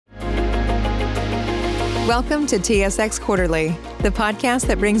Welcome to TSX Quarterly, the podcast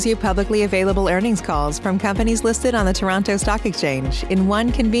that brings you publicly available earnings calls from companies listed on the Toronto Stock Exchange in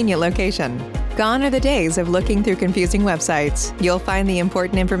one convenient location. Gone are the days of looking through confusing websites. You'll find the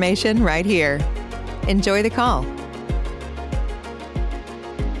important information right here. Enjoy the call.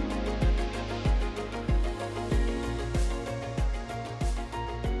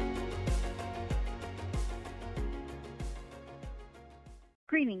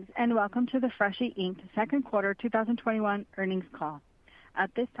 Greetings and welcome to the Freshii Inc. second quarter 2021 earnings call. At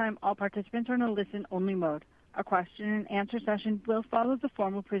this time, all participants are in a listen-only mode. A question and answer session will follow the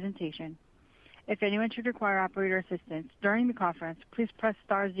formal presentation. If anyone should require operator assistance during the conference, please press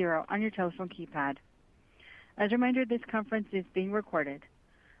star 0 on your telephone keypad. As a reminder, this conference is being recorded.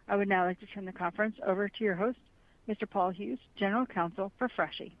 I would now like to turn the conference over to your host, Mr. Paul Hughes, General Counsel for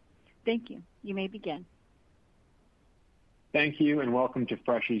Freshii. Thank you. You may begin. Thank you and welcome to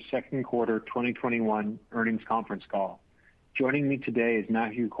Freshii's second quarter 2021 earnings conference call. Joining me today is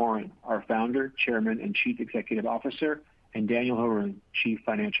Matthew Corrin, our founder, chairman, and chief executive officer, and Daniel Haroun, chief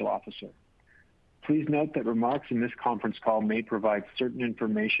financial officer. Please note that remarks in this conference call may provide certain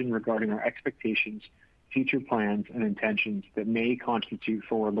information regarding our expectations, future plans, and intentions that may constitute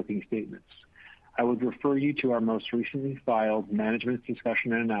forward-looking statements. I would refer you to our most recently filed Management's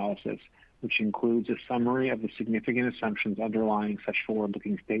Discussion and Analysis, which includes a summary of the significant assumptions underlying such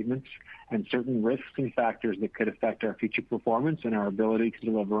forward-looking statements and certain risks and factors that could affect our future performance and our ability to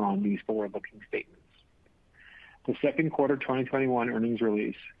deliver on these forward-looking statements. The second quarter 2021 earnings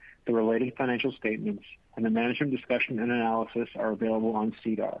release, the related financial statements, and the Management Discussion and Analysis are available on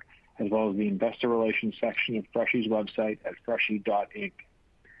SEDAR, as well as the Investor Relations section of Freshii's website at freshii.inc.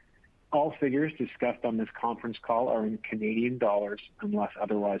 All figures discussed on this conference call are in Canadian dollars unless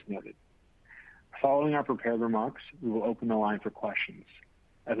otherwise noted. Following our prepared remarks, we will open the line for questions.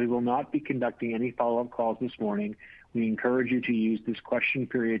 As we will not be conducting any follow-up calls this morning, we encourage you to use this question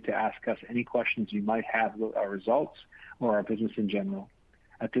period to ask us any questions you might have about our results or our business in general.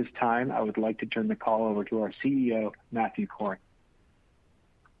 At this time, I would like to turn the call over to our CEO, Matthew Corrin.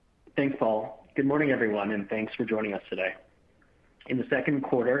 Thanks, Paul. Good morning, everyone, and thanks for joining us today. In the second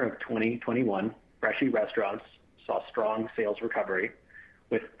quarter of 2021, Freshii restaurants saw strong sales recovery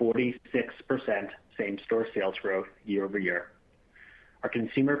with 46% same-store sales growth year over year. Our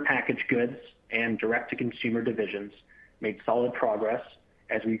consumer packaged goods and direct-to-consumer divisions made solid progress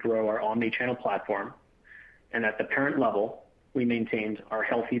as we grow our omni-channel platform, and at the parent level, we maintained our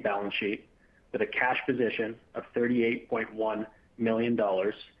healthy balance sheet with a cash position of $38.1 million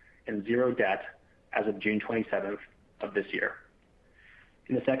and zero debt as of June 27th of this year.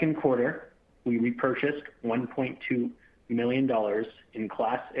 In the second quarter, we repurchased $1.2 million in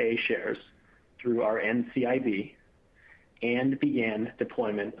Class A shares through our NCIB and began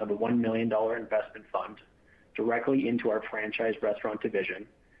deployment of a $1 million investment fund directly into our franchise restaurant division,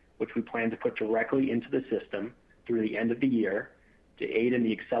 which we plan to put directly into the system through the end of the year to aid in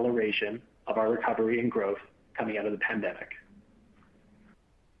the acceleration of our recovery and growth coming out of the pandemic.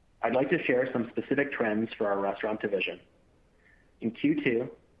 I'd like to share some specific trends for our restaurant division. In Q2,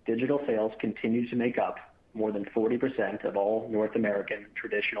 digital sales continued to make up more than 40% of all North American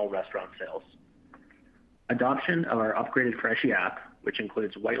traditional restaurant sales. Adoption of our upgraded Freshii app, which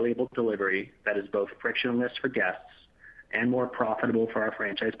includes white label delivery that is both frictionless for guests and more profitable for our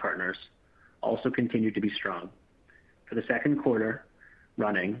franchise partners, also continued to be strong. For the second quarter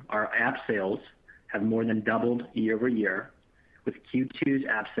running, our app sales have more than doubled year over year, with Q2's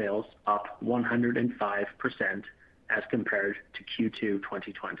app sales up 105% as compared to Q2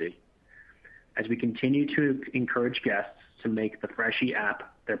 2020. As we continue to encourage guests to make the Freshii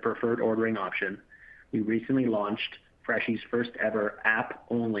app their preferred ordering option, we recently launched Freshii's first ever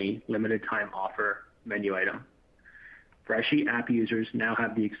app-only limited time offer menu item. Freshii app users now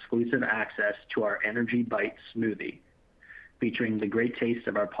have the exclusive access to our Energy Bites smoothie, featuring the great taste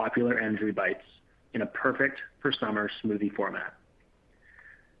of our popular Energy Bites in a perfect for summer smoothie format.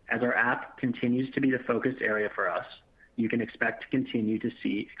 As our app continues to be the focus area for us, you can expect to continue to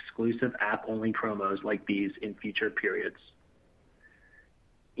see exclusive app-only promos like these in future periods.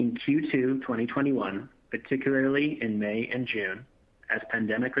 In Q2 2021, particularly in May and June, as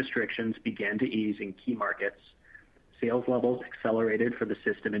pandemic restrictions began to ease in key markets, sales levels accelerated for the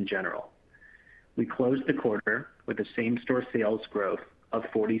system in general. We closed the quarter with a same-store sales growth of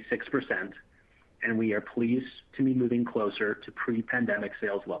 46%, and we are pleased to be moving closer to pre-pandemic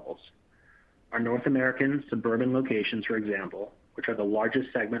sales levels. Our North American suburban locations, for example, which are the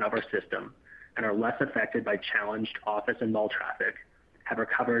largest segment of our system and are less affected by challenged office and mall traffic, have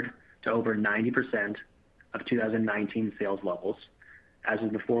recovered to over 90% of 2019 sales levels, as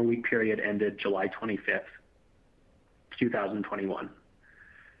of the 4-week period ended July 25th, 2021.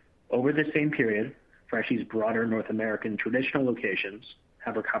 Over the same period, Freshii's broader North American traditional locations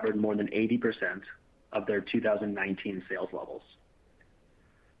have recovered more than 80% of their 2019 sales levels.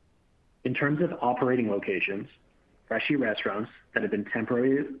 In terms of operating locations, Freshii restaurants that have been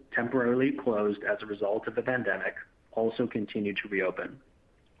temporarily closed as a result of the pandemic also continue to reopen.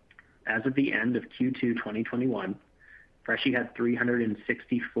 As of the end of Q2 2021, Freshii had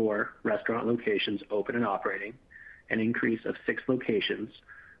 364 restaurant locations open and operating, an increase of 6 locations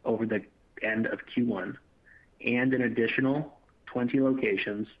over the end of Q1, and an additional 20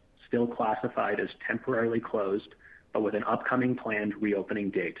 locations still classified as temporarily closed, but with an upcoming planned reopening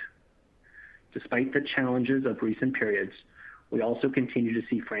date. Despite the challenges of recent periods, we also continue to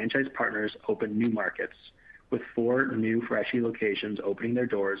see franchise partners open new markets, with 4 new Freshii locations opening their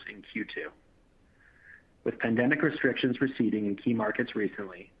doors in Q2. With pandemic restrictions receding in key markets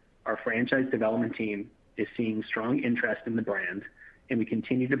recently, our franchise development team is seeing strong interest in the brand, and we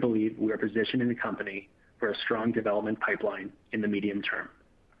continue to believe we are positioning the company for a strong development pipeline in the medium term.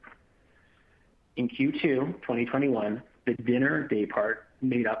 In Q2 2021, the dinner daypart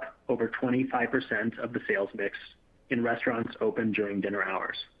made up over 25% of the sales mix in restaurants open during dinner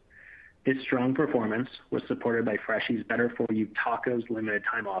hours. This strong performance was supported by Freshii's Better For You Tacos limited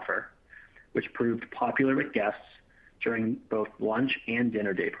time offer, which proved popular with guests during both lunch and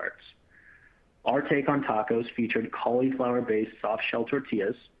dinner dayparts. Our take on tacos featured cauliflower-based soft shell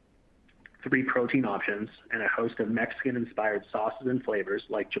tortillas, 3 protein options, and a host of Mexican-inspired sauces and flavors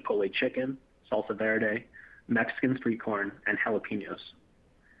like chipotle chicken, salsa verde, Mexican street corn, and jalapenos.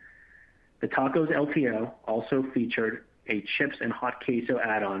 The tacos LTO also featured a chips and hot queso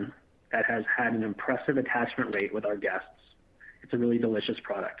add-on that has had an impressive attachment rate with our guests. It's a really delicious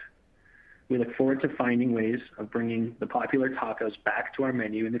product. We look forward to finding ways of bringing the popular tacos back to our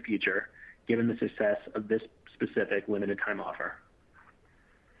menu in the future, given the success of this specific limited time offer.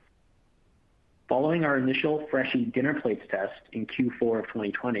 Following our initial Freshii dinner plates test in Q4 of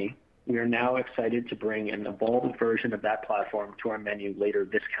 2020, we are now excited to bring an evolved version of that platform to our menu later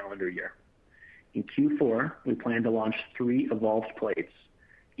this calendar year. In Q4, we plan to launch 3 evolved plates,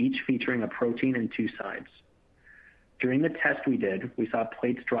 each featuring a protein and 2 sides. During the test we did, we saw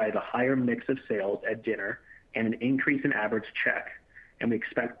plates drive a higher mix of sales at dinner and an increase in average check, and we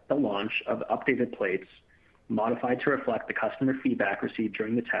expect the launch of updated plates, modified to reflect the customer feedback received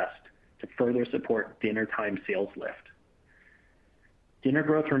during the test, to further support dinner time sales lift. Dinner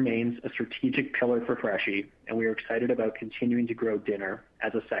growth remains a strategic pillar for Freshii, and we are excited about continuing to grow dinner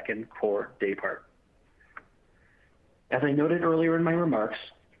as a second core daypart. As I noted earlier in my remarks,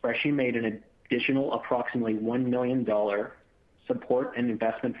 Freshii made an additional approximately $1 million support and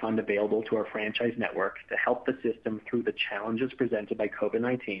investment fund available to our franchise network to help the system through the challenges presented by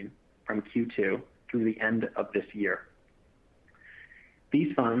COVID-19 from Q2 through the end of this year.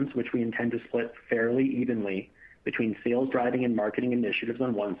 These funds, which we intend to split fairly evenly between sales driving and marketing initiatives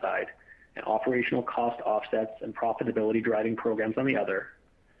on one side, and operational cost offsets and profitability driving programs on the other,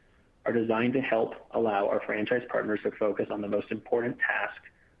 are designed to help allow our franchise partners to focus on the most important task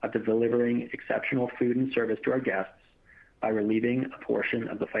of delivering exceptional food and service to our guests by relieving a portion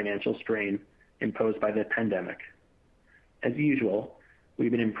of the financial strain imposed by the pandemic. As usual,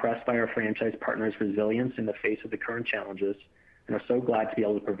 we've been impressed by our franchise partners' resilience in the face of the current challenges, and are so glad to be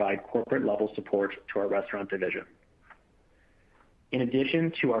able to provide corporate level support to our restaurant division. In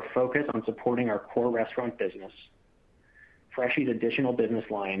addition to our focus on supporting our core restaurant business, Freshii's additional business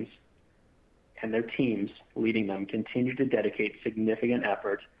lines and their teams leading them continue to dedicate significant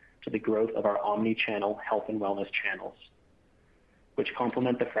effort to the growth of our omni-channel health and wellness channels, which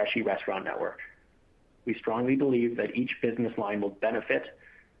complement the Freshii restaurant network. We strongly believe that each business line will benefit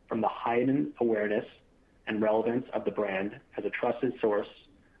from the heightened awareness and relevance of the brand as a trusted source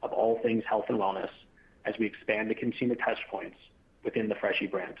of all things health and wellness as we expand the consumer touch points within the Freshii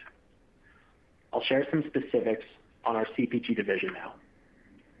brand. I'll share some specifics on our CPG division now.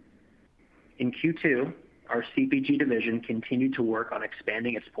 In Q2, our CPG division continued to work on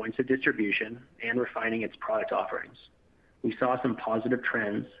expanding its points of distribution and refining its product offerings. We saw some positive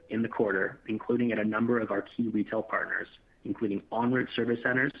trends in the quarter, including at a number of our key retail partners, including en route service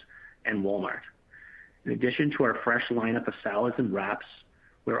centers and Walmart. In addition to our fresh lineup of salads and wraps,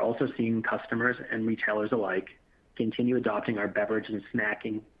 we're also seeing customers and retailers alike continue adopting our beverage and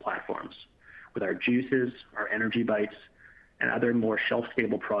snacking platforms, with our juices, our energy bites, and other more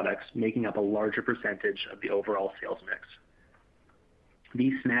shelf-stable products making up a larger percentage of the overall sales mix.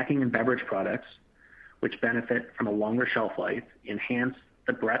 These snacking and beverage products, which benefit from a longer shelf life, enhance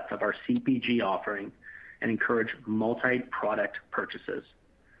the breadth of our CPG offering and encourage multi-product purchases.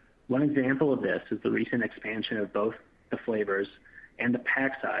 One example of this is the recent expansion of both the flavors and the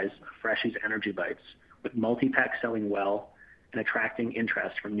pack size of Freshii's Energy Bites, with multi-pack selling well and attracting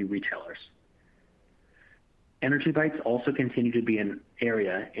interest from new retailers. Energy Bites also continue to be an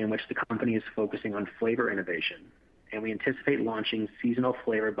area in which the company is focusing on flavor innovation, and we anticipate launching seasonal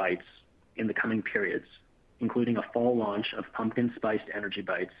flavor bites in the coming periods, including a fall launch of pumpkin spiced Energy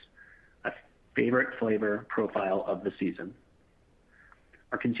Bites, a favorite flavor profile of the season.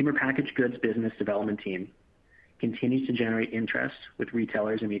 Our consumer packaged goods business development team continues to generate interest with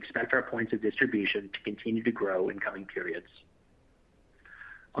retailers, and we expect our points of distribution to continue to grow in coming periods.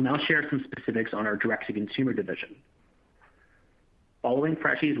 I'll now share some specifics on our direct-to-consumer division. Following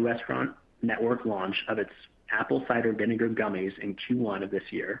Freshii's restaurant network launch of its apple cider vinegar gummies in Q1 of this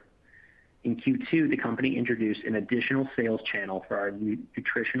year, in Q2, the company introduced an additional sales channel for our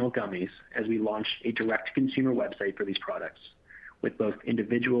nutritional gummies as we launched a direct-to-consumer website for these products with both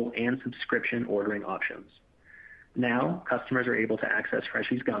individual and subscription ordering options. Now, customers are able to access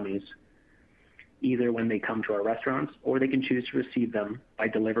Freshii's gummies either when they come to our restaurants or they can choose to receive them by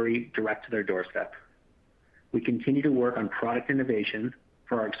delivery direct to their doorstep. We continue to work on product innovation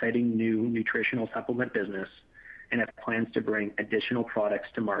for our exciting new nutritional supplement business and have plans to bring additional products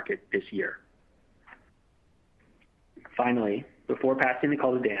to market this year. Finally, before passing the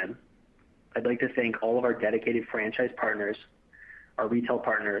call to Dan, I'd like to thank all of our dedicated franchise partners, our retail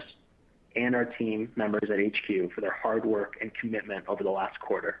partners, and our team members at HQ for their hard work and commitment over the last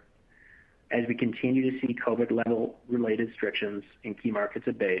quarter. As we continue to see COVID-level related restrictions in key markets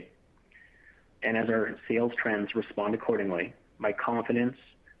abate, and as our sales trends respond accordingly, my confidence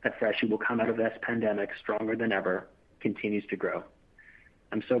that Freshii will come out of this pandemic stronger than ever continues to grow.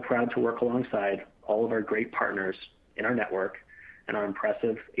 I'm so proud to work alongside all of our great partners in our network and our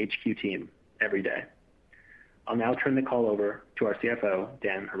impressive HQ team every day. I'll now turn the call over to our CFO,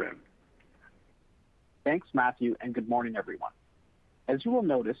 Dan Haroun. Thanks, Matthew, and good morning, everyone. As you will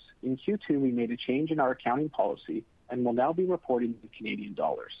notice, in Q2 we made a change in our accounting policy and will now be reporting in Canadian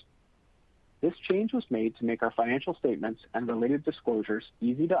dollars. This change was made to make our financial statements and related disclosures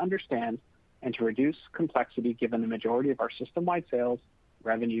easy to understand and to reduce complexity given the majority of our system-wide sales,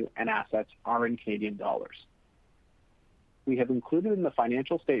 revenue, and assets are in Canadian dollars. We have included in the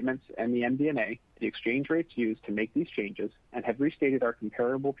financial statements and the MD&A the exchange rates used to make these changes and have restated our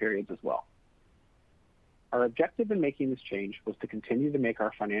comparable periods as well. Our objective in making this change was to continue to make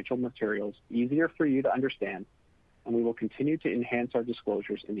our financial materials easier for you to understand, and we will continue to enhance our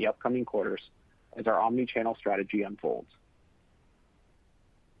disclosures in the upcoming quarters as our omni-channel strategy unfolds.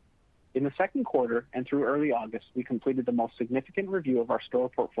 In the second quarter and through early August, we completed the most significant review of our store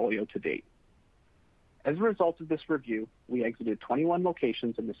portfolio to date. As a result of this review, we exited 21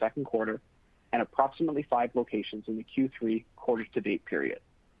 locations in the second quarter and approximately 5 locations in the Q3 quarter-to-date period.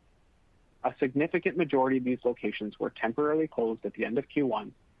 A significant majority of these locations were temporarily closed at the end of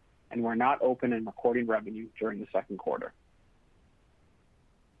Q1 and were not open and recording revenue during the second quarter.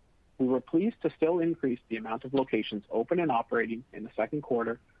 We were pleased to still increase the amount of locations open and operating in the second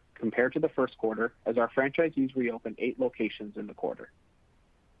quarter compared to the first quarter, as our franchisees reopened 8 locations in the quarter.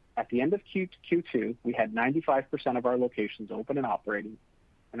 At the end of Q2, we had 95% of our locations open and operating,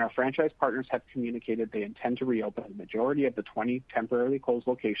 and our franchise partners have communicated they intend to reopen the majority of the 20 temporarily closed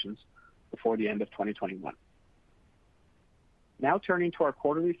locations before the end of 2021. Now turning to our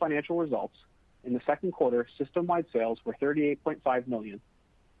quarterly financial results, in the second quarter, system-wide sales were $38.5 million,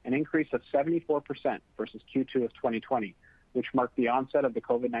 an increase of 74% versus Q2 of 2020, which marked the onset of the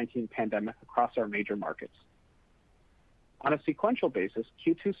COVID-19 pandemic across our major markets. On a sequential basis,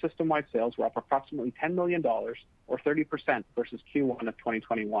 Q2 system-wide sales were up approximately $10 million, or 30% versus Q1 of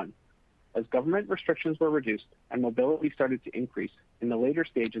 2021, as government restrictions were reduced and mobility started to increase in the later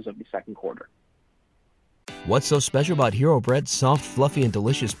stages of the second quarter. What's so special about Hero Bread's soft, fluffy, and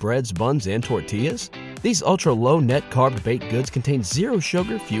delicious breads, buns, and tortillas? These ultra-low net-carb baked goods contain zero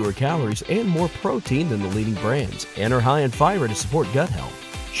sugar, fewer calories, and more protein than the leading brands, and are high in fiber to support gut health.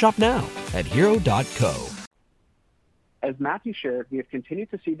 Shop now at hero.co. As Matthew shared, we have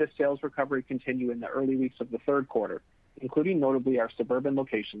continued to see this sales recovery continue in the early weeks of the third quarter, including notably our suburban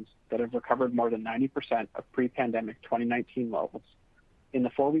locations that have recovered more than 90% of pre-pandemic 2019 levels in the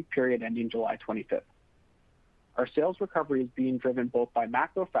 4-week period ending July 25th. Our sales recovery is being driven both by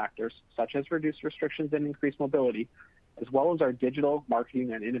macro factors such as reduced restrictions and increased mobility, as well as our digital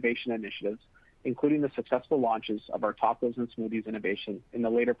marketing and innovation initiatives, including the successful launches of our tacos and smoothies innovation in the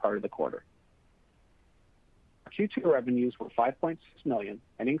later part of the quarter. Our Q2 revenues were $5.6 million,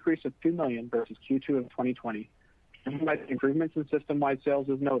 an increase of $2 million versus Q2 of 2020, driven by improvements in system-wide sales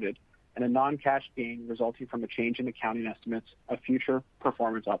as noted, and a non-cash gain resulting from a change in accounting estimates of future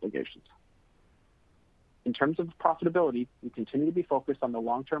performance obligations. In terms of profitability, we continue to be focused on the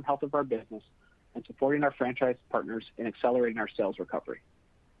long-term health of our business and supporting our franchise partners in accelerating our sales recovery.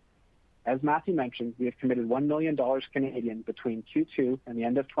 As Matthew mentioned, we have committed $1 million Canadian between Q2 and the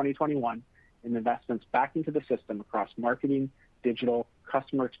end of 2021 in investments back into the system across marketing, digital,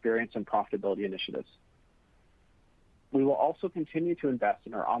 customer experience, and profitability initiatives. We will also continue to invest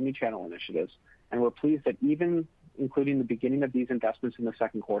in our omni-channel initiatives, and we're pleased that even including the beginning of these investments in the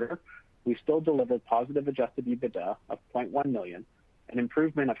second quarter, we still delivered positive adjusted EBITDA of $0.1 million, an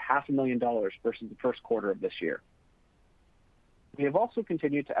improvement of $500,000 versus the first quarter of this year. We have also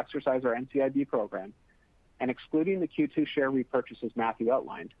continued to exercise our NCIB program, and excluding the Q2 share repurchases Matthew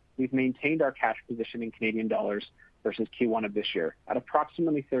outlined, we've maintained our cash position in Canadian dollars versus Q1 of this year at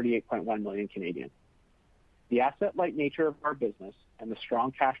approximately 38.1 million Canadian. The asset-light nature of our business and the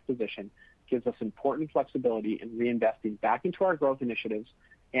strong cash position gives us important flexibility in reinvesting back into our growth initiatives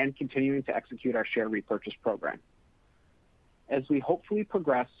and continuing to execute our share repurchase program. As we hopefully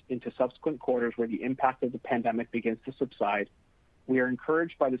progress into subsequent quarters where the impact of the pandemic begins to subside, we are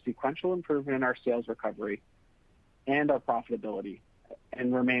encouraged by the sequential improvement in our sales recovery and our profitability,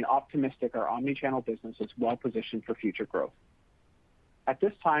 and remain optimistic our omni-channel business is well positioned for future growth. At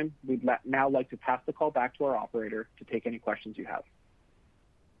this time, we'd now like to pass the call back to our operator to take any questions you have.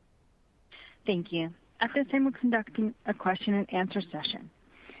 Thank you. At this time, we're conducting a question and answer session.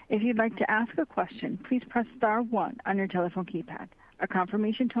 If you'd like to ask a question, please press star 1 on your telephone keypad. A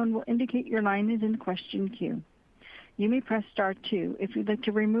confirmation tone will indicate your line is in the question queue. You may press star 2 if you'd like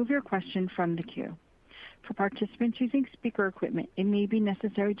to remove your question from the queue. For participants using speaker equipment, it may be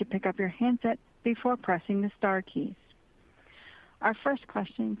necessary to pick up your handset before pressing the star keys. Our first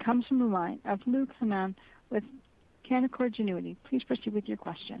question comes from the line of Luke Hannan with Canaccord Genuity. Please proceed with your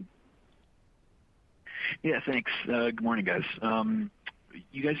question. Yeah, thanks. Good morning, guys.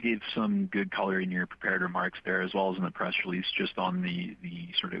 You guys gave some good color in your prepared remarks there, as well as in the press release, just on the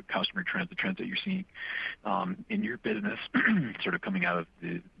sort of customer trends, the trends that you're seeing in your business, sort of coming out of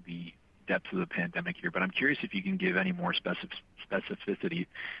the depths of the pandemic here. But I'm curious if you can give any more specificity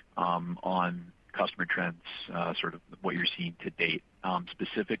on customer trends, sort of what you're seeing to date,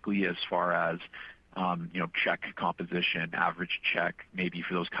 specifically as far as check composition, average check, maybe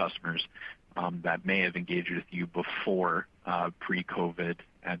for those customers that may have engaged with you before pre-COVID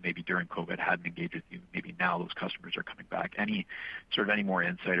and maybe during COVID hadn't engaged with you. Maybe now those customers are coming back. Any more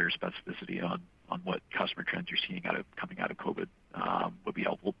insight or specificity on what customer trends you're seeing coming out of COVID would be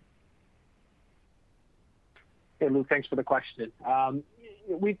helpful. Hey, Luke, thanks for the question.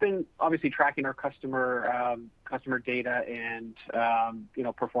 We've been obviously tracking our customer data and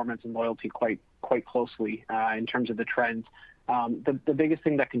performance and loyalty quite closely in terms of the trends. The biggest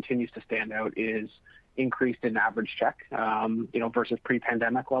thing that continues to stand out is increased in average check, versus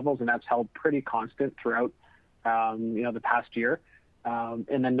pre-pandemic levels, and that's held pretty constant throughout the past year.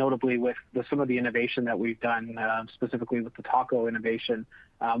 And then notably with some of the innovation that we've done, specifically with the taco innovation,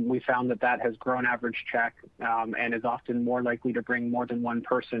 we found that has grown average check and is often more likely to bring more than one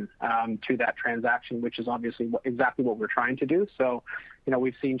person to that transaction, which is obviously exactly what we're trying to do. So,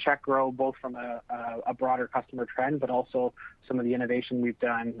 we've seen check grow both from a broader customer trend, but also some of the innovation we've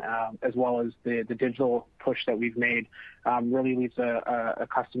done, as well as the digital push that we've made, really leaves a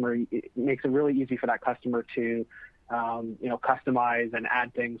customer, it makes it really easy for that customer to customize and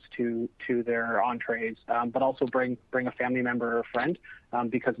add things to their entrees, but also bring a family member or a friend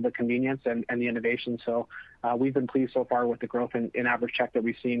because of the convenience and the innovation. So we've been pleased so far with the growth in average check that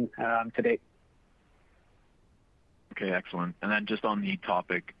we've seen to date. Okay, excellent. And then just on the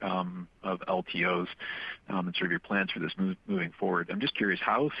topic of LTOs and sort of your plans for this moving forward, I'm just curious,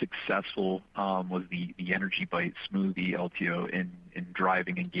 how successful was the Energy Bite smoothie LTO in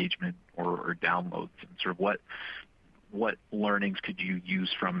driving engagement or downloads, and sort of what learnings could you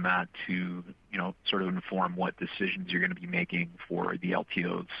use from that to, sort of inform what decisions you're going to be making for the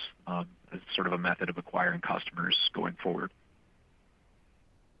LTOs as sort of a method of acquiring customers going forward?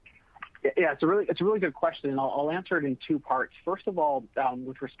 Yeah, it's a really good question, and I'll answer it in two parts. First of all,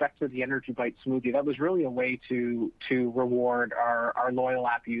 with respect to the Energy Bite smoothie, that was really a way to reward our loyal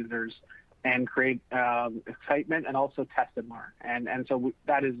app users and create excitement and also test and learn. And so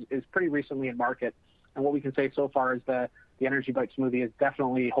that is pretty recently in market. And what we can say so far is the Energy Bite smoothie is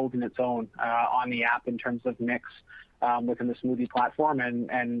definitely holding its own on the app in terms of mix within the smoothie platform,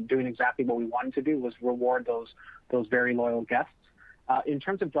 and doing exactly what we wanted to do, was reward those very loyal guests. In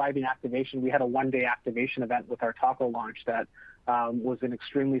terms of driving activation, we had a one-day activation event with our taco launch that was an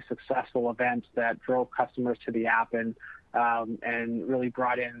extremely successful event that drove customers to the app and and really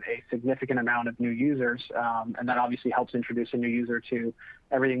brought in a significant amount of new users. And that obviously helps introduce a new user to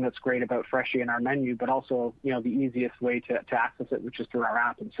everything that's great about Freshii and our menu, but also, the easiest way to access it, which is through our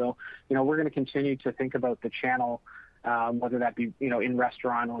app. And so, we're going to continue to think about the channel, whether that be, in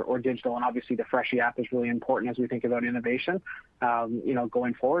restaurant or digital. And obviously the Freshii app is really important as we think about innovation,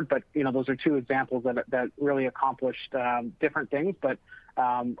 going forward. But, those are two examples that really accomplished different things, but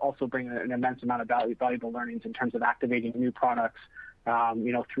also bring an immense amount of valuable learnings in terms of activating new products,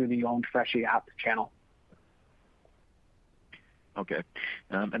 through the owned Freshii app channel. Okay.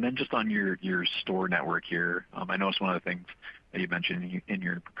 And then just on your store network here, I noticed one of the things that you mentioned in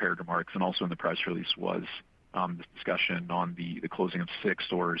your prepared remarks and also in the press release was this discussion on the closing of 6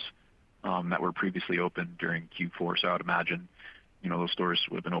 stores that were previously open during Q4. So I would imagine, those stores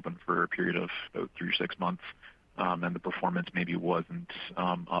would have been open for a period of about 3 or 6 months, and the performance maybe wasn't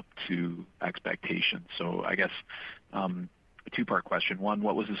up to expectations. So I guess a 2-part question. One,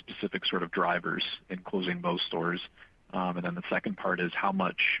 what was the specific sort of drivers in closing those stores? And then the second part is how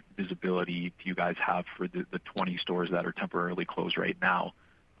much visibility do you guys have for the 20 stores that are temporarily closed right now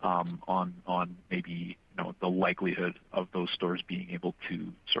on maybe the likelihood of those stores being able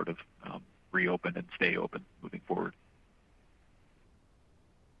to sort of reopen and stay open moving forward?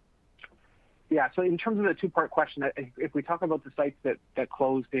 Yeah, so in terms of the 2-part question, if we talk about the sites that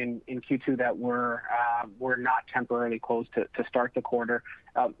closed in Q2 that were not temporarily closed to start the quarter,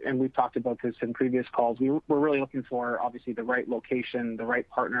 and we've talked about this in previous calls, we're really looking for obviously the right location, the right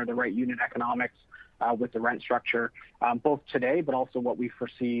partner, the right unit economics with the rent structure, both today, but also what we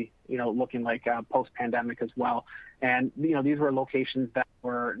foresee, looking like post-pandemic as well. And, these were locations that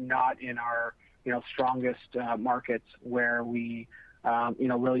were not in our, strongest markets where we,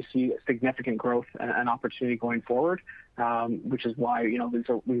 really see significant growth and opportunity going forward, which is why,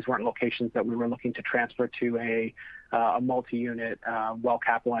 these weren't locations that we were looking to transfer to a multi-unit,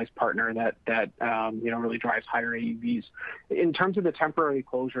 well-capitalized partner that really drives higher AUVs. In terms of the temporary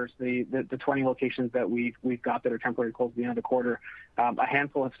closures, the 20 locations that we've got that are temporarily closed at the end of the quarter, a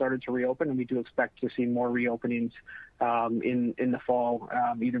handful have started to reopen, and we do expect to see more reopenings in the fall,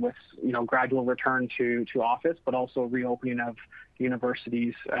 either with gradual return to office, but also reopening of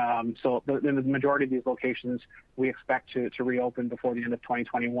universities. So the majority of these locations we expect to reopen before the end of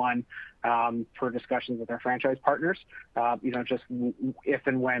 2021 for discussions with our franchise partners. Just if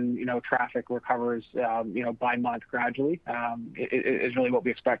and when traffic recovers by month gradually is really what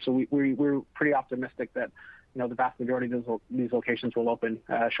we expect. So we're pretty optimistic that the vast majority of these locations will open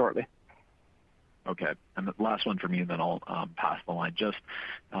shortly. Okay, and the last one for me, and then I'll pass the line. Just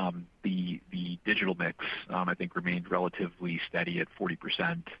the digital mix, I think, remained relatively steady at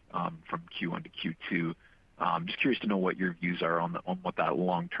 40% from Q1 to Q2. Just curious to know what your views are on what that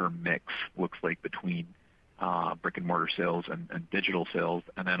long-term mix looks like between brick and mortar sales and digital sales,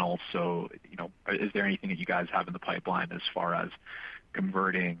 and then also, is there anything that you guys have in the pipeline as far as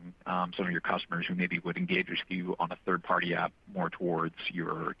converting some of your customers who maybe would engage with you on a third-party app more towards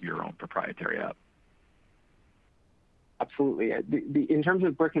your own proprietary app? Absolutely. In terms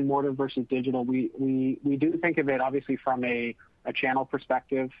of brick and mortar versus digital, we do think of it obviously from a channel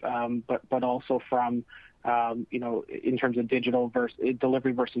perspective, but also from in terms of digital versus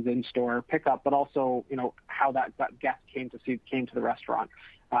delivery versus in-store pickup, but also how that guest came to the restaurant.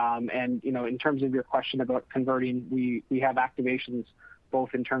 And in terms of your question about converting, we have activations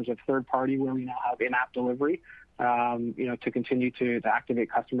both in terms of third party where we now have in-app delivery, to continue to activate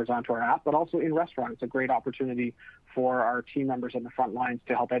customers onto our app, but also in restaurant. It's a great opportunity for our team members on the front lines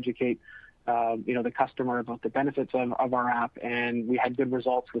to help educate the customer about the benefits of our app. And we had good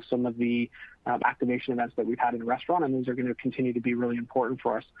results with some of the activation events that we've had in the restaurant, and those are going to continue to be really important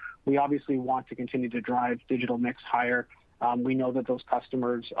for us. We obviously want to continue to drive digital mix higher. We know that those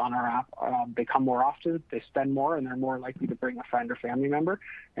customers on our app, they come more often, they spend more, and they're more likely to bring a friend or family member.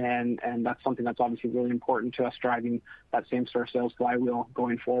 And that's something that's obviously really important to us, driving that same-store sales flywheel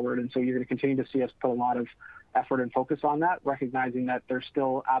going forward. And so you're going to continue to see us put a lot of effort and focus on that, recognizing that there's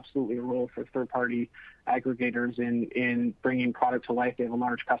still absolutely a role for third-party aggregators in bringing product to life. They have a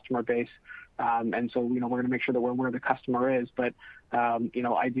large customer base. And so, we're going to make sure that we're where the customer is, but,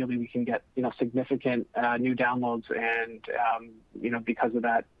 ideally we can get, significant new downloads and, because of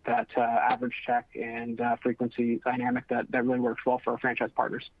that average check and frequency dynamic that really works well for our franchise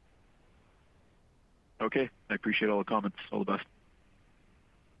partners. Okay. I appreciate all the comments. All the best.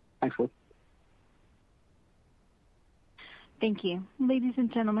 Thanks, Luke. Thank you. Ladies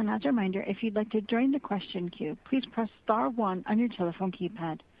and gentlemen, as a reminder, if you'd like to join the question queue, please press star 1 on your telephone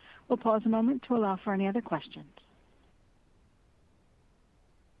keypad. We'll pause a moment to allow for any other questions.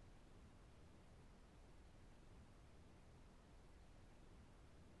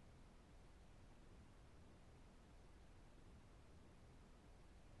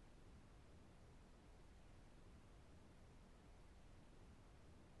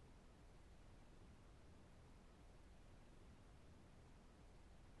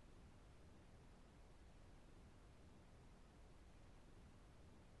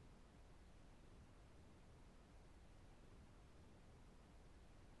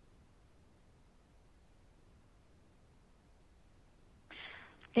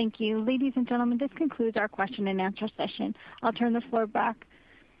 Thank you. Ladies and gentlemen, this concludes our question and answer session. I'll turn the floor back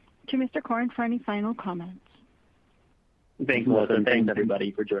to Mr. Corin for any final comments. Thanks, Melissa, and thanks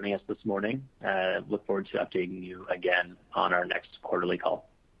everybody for joining us this morning. Look forward to updating you again on our next quarterly call.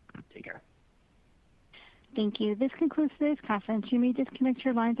 Take care. Thank you. This concludes today's conference. You may disconnect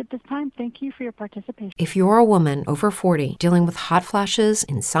your lines at this time. Thank you for your participation. If you're a woman over 40 dealing with hot flashes,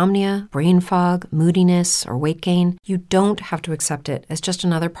 insomnia, brain fog, moodiness, or weight gain, you don't have to accept it as just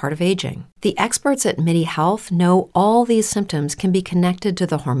another part of aging. The experts at MIDI Health know all these symptoms can be connected to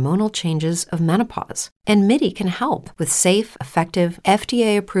the hormonal changes of menopause. And MIDI can help with safe, effective,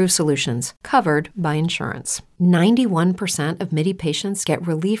 FDA-approved solutions covered by insurance. 91% of MIDI patients get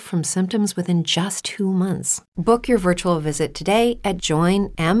relief from symptoms within just 2 months. Book your virtual visit today at joinmidi.com.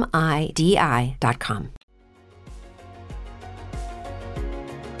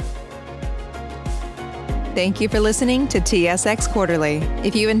 Thank you for listening to TSX Quarterly.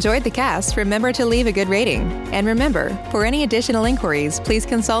 If you enjoyed the cast, remember to leave a good rating. And remember, for any additional inquiries, please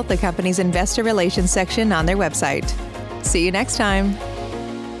consult the company's investor relations section on their website. See you next time.